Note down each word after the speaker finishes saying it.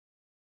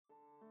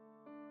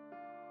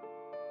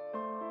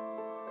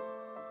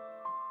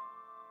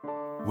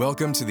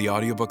Welcome to the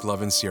Audiobook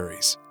Lovin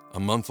series, a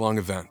month-long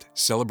event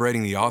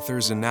celebrating the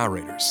authors and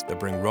narrators that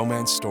bring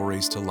romance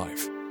stories to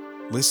life.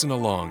 Listen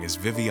along as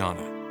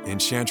Viviana,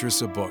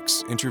 Enchantress of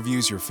Books,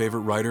 interviews your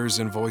favorite writers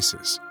and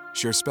voices,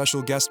 share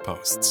special guest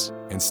posts,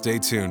 and stay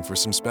tuned for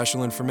some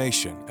special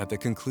information at the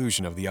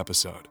conclusion of the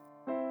episode.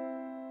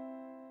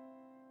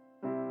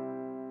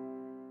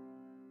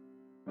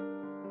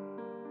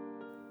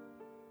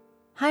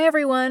 Hi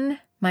everyone,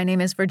 my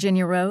name is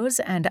Virginia Rose,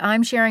 and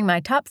I'm sharing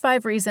my top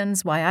 5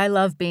 reasons why I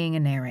love being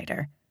a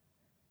narrator.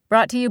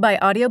 Brought to you by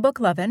Audiobook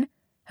Lovin,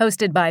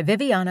 hosted by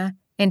Viviana,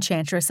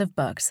 Enchantress of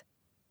Books.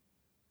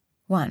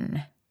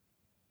 1.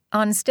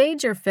 On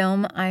stage or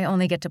film, I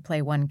only get to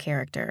play one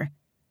character,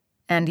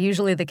 and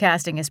usually the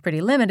casting is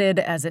pretty limited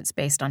as it's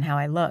based on how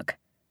I look.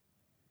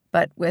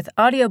 But with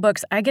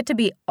audiobooks, I get to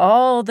be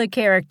all the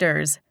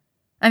characters.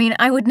 I mean,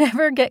 I would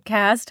never get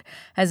cast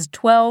as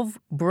 12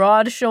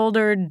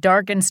 broad-shouldered,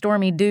 dark and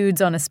stormy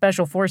dudes on a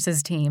special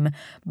forces team,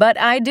 but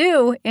I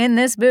do in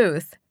this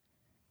booth.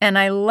 And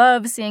I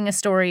love seeing a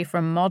story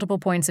from multiple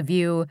points of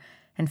view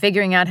and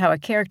figuring out how a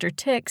character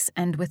ticks,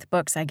 and with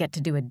books I get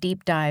to do a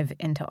deep dive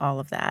into all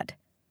of that.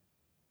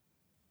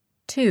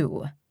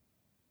 2.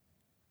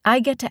 I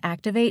get to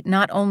activate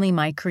not only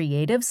my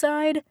creative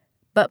side,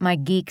 but my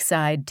geek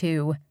side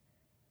too.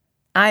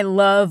 I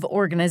love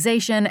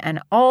organization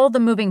and all the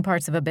moving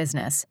parts of a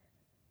business.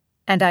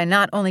 And I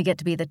not only get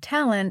to be the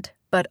talent,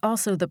 but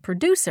also the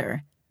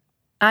producer.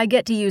 I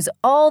get to use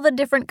all the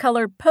different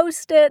colored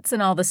Post-its and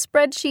all the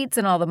spreadsheets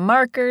and all the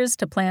markers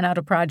to plan out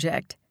a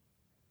project.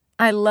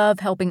 I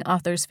love helping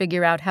authors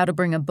figure out how to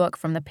bring a book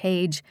from the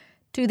page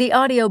to the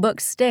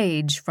audiobook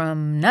stage,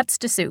 from nuts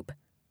to soup.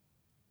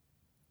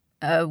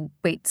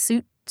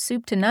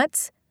 Soup to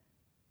nuts?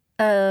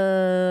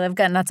 I've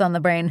got nuts on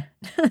the brain.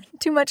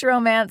 Too much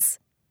romance.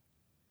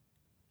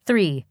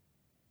 3.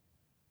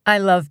 I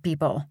love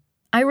people.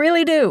 I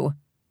really do.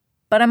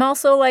 But I'm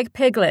also like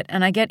Piglet,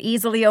 and I get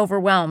easily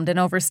overwhelmed and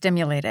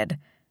overstimulated.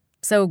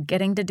 So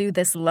getting to do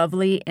this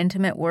lovely,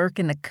 intimate work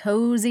in the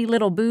cozy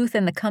little booth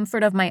in the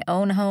comfort of my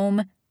own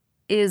home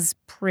is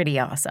pretty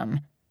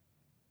awesome.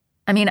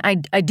 I mean, I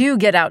do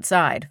get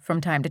outside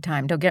from time to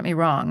time, don't get me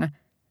wrong.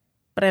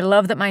 But I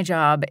love that my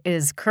job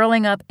is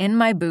curling up in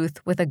my booth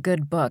with a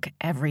good book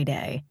every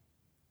day.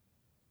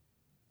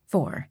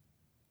 4.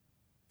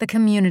 The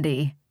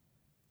community.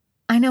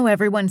 I know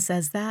everyone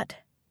says that,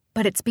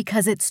 but it's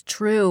because it's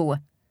true.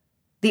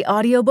 The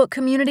audiobook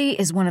community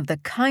is one of the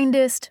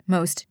kindest,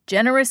 most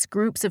generous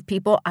groups of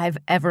people I've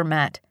ever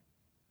met.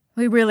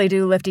 We really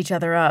do lift each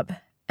other up,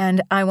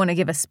 and I want to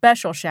give a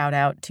special shout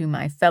out to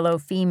my fellow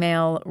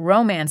female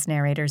romance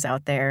narrators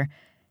out there.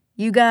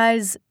 You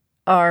guys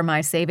are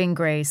my saving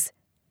grace.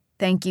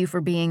 Thank you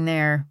for being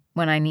there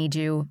when I need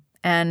you,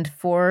 and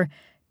for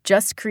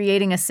just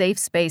creating a safe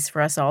space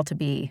for us all to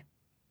be.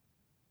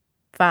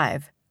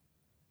 5.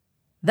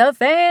 The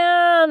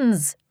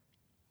fans!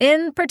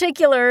 In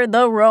particular,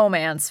 the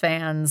romance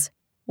fans.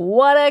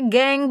 What a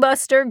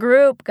gangbuster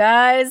group,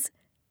 guys!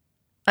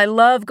 I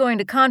love going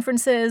to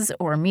conferences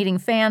or meeting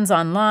fans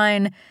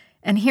online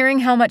and hearing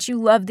how much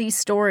you love these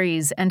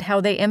stories and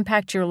how they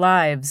impact your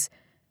lives.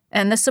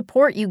 And the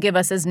support you give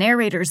us as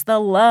narrators, the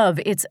love,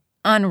 it's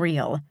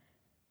unreal.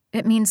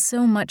 It means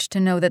so much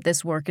to know that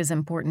this work is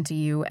important to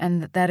you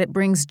and that it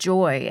brings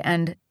joy,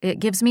 and it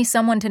gives me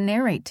someone to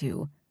narrate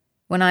to.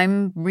 When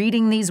I'm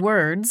reading these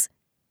words,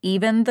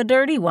 even the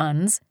dirty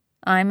ones,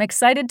 I'm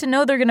excited to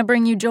know they're going to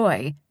bring you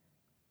joy.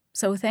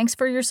 So thanks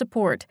for your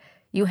support.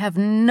 You have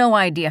no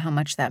idea how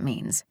much that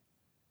means.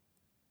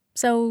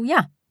 So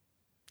yeah,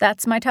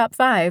 that's my top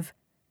 5.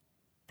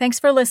 Thanks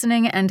for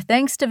listening, and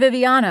thanks to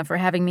Viviana for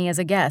having me as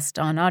a guest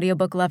on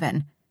Audiobook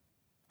Lovin.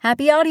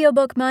 Happy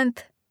Audiobook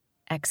Month!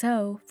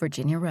 XO,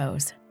 Virginia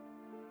Rose.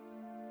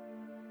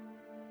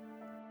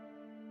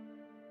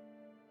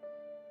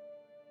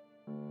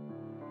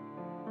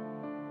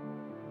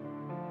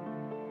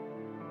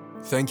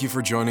 Thank you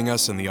for joining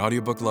us in the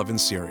Audiobook Lovin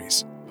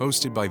series,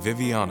 hosted by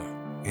Viviana,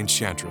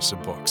 Enchantress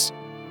of Books.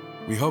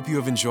 We hope you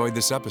have enjoyed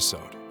this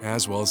episode,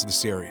 as well as the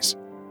series.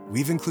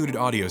 We've included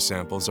audio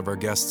samples of our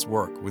guests'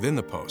 work within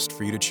the post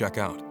for you to check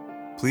out.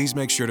 Please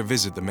make sure to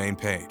visit the main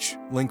page,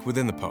 link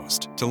within the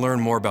post, to learn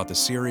more about the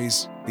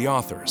series, the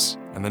authors,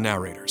 and the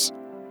narrators.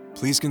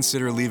 Please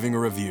consider leaving a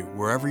review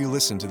wherever you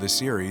listen to the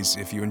series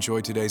if you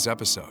enjoyed today's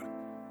episode.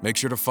 Make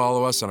sure to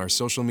follow us on our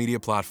social media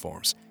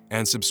platforms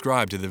and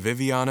subscribe to the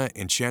Viviana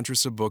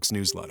Enchantress of Books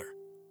newsletter.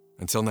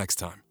 Until next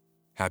time,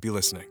 happy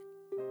listening.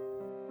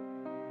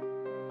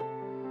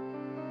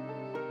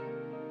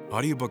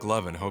 Audiobook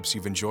Lovin hopes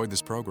you've enjoyed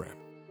this program.